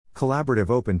Collaborative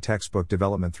Open Textbook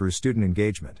Development Through Student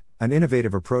Engagement, An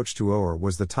Innovative Approach to OER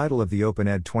was the title of the Open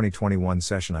Ed 2021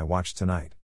 session I watched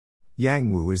tonight.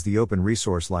 Yang Wu is the Open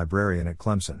Resource Librarian at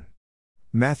Clemson.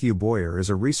 Matthew Boyer is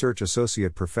a Research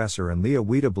Associate Professor and Leah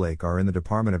Wiedeblake are in the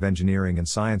Department of Engineering and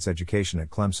Science Education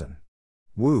at Clemson.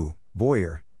 Wu,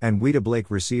 Boyer, and Wiedeblake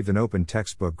received an open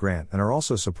textbook grant and are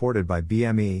also supported by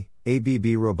BME,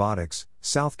 ABB Robotics,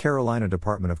 South Carolina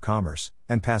Department of Commerce,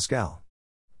 and Pascal.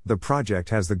 The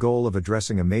project has the goal of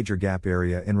addressing a major gap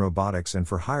area in robotics and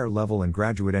for higher level and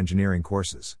graduate engineering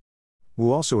courses.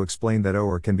 Wu also explained that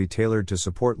OER can be tailored to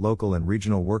support local and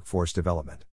regional workforce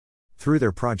development. Through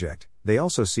their project, they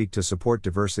also seek to support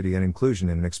diversity and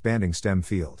inclusion in an expanding STEM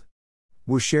field.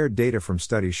 Wu shared data from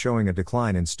studies showing a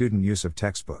decline in student use of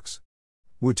textbooks.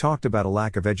 Wu talked about a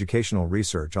lack of educational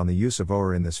research on the use of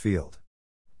OER in this field.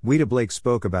 Wiedeblake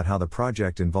spoke about how the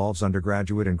project involves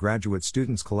undergraduate and graduate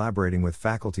students collaborating with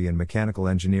faculty in mechanical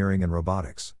engineering and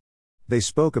robotics. They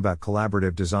spoke about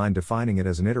collaborative design, defining it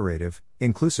as an iterative,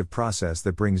 inclusive process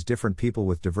that brings different people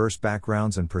with diverse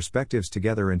backgrounds and perspectives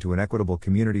together into an equitable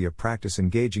community of practice,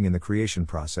 engaging in the creation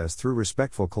process through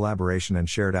respectful collaboration and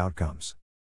shared outcomes.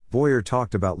 Boyer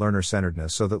talked about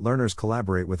learner-centeredness so that learners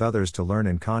collaborate with others to learn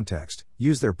in context,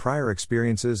 use their prior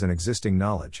experiences and existing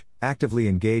knowledge, actively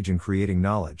engage in creating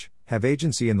knowledge, have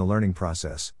agency in the learning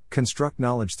process, construct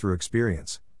knowledge through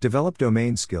experience, develop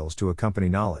domain skills to accompany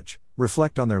knowledge,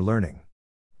 reflect on their learning.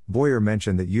 Boyer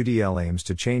mentioned that UDL aims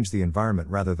to change the environment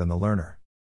rather than the learner.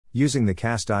 Using the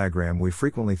CAST diagram we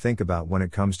frequently think about when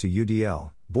it comes to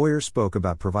UDL, Boyer spoke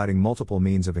about providing multiple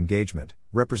means of engagement,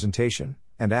 representation,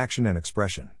 and action and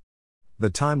expression. The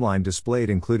timeline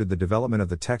displayed included the development of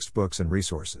the textbooks and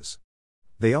resources.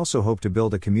 They also hope to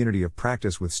build a community of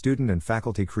practice with student and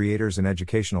faculty creators and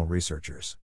educational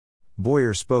researchers.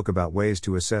 Boyer spoke about ways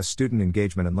to assess student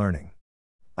engagement and learning.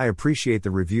 I appreciate the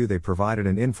review they provided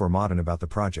and information about the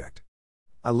project.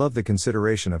 I love the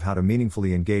consideration of how to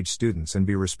meaningfully engage students and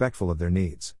be respectful of their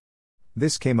needs.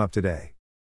 This came up today.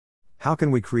 How can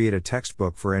we create a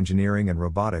textbook for engineering and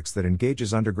robotics that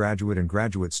engages undergraduate and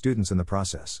graduate students in the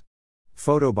process?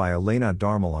 Photo by Elena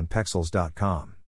Darmal on Pexels.com.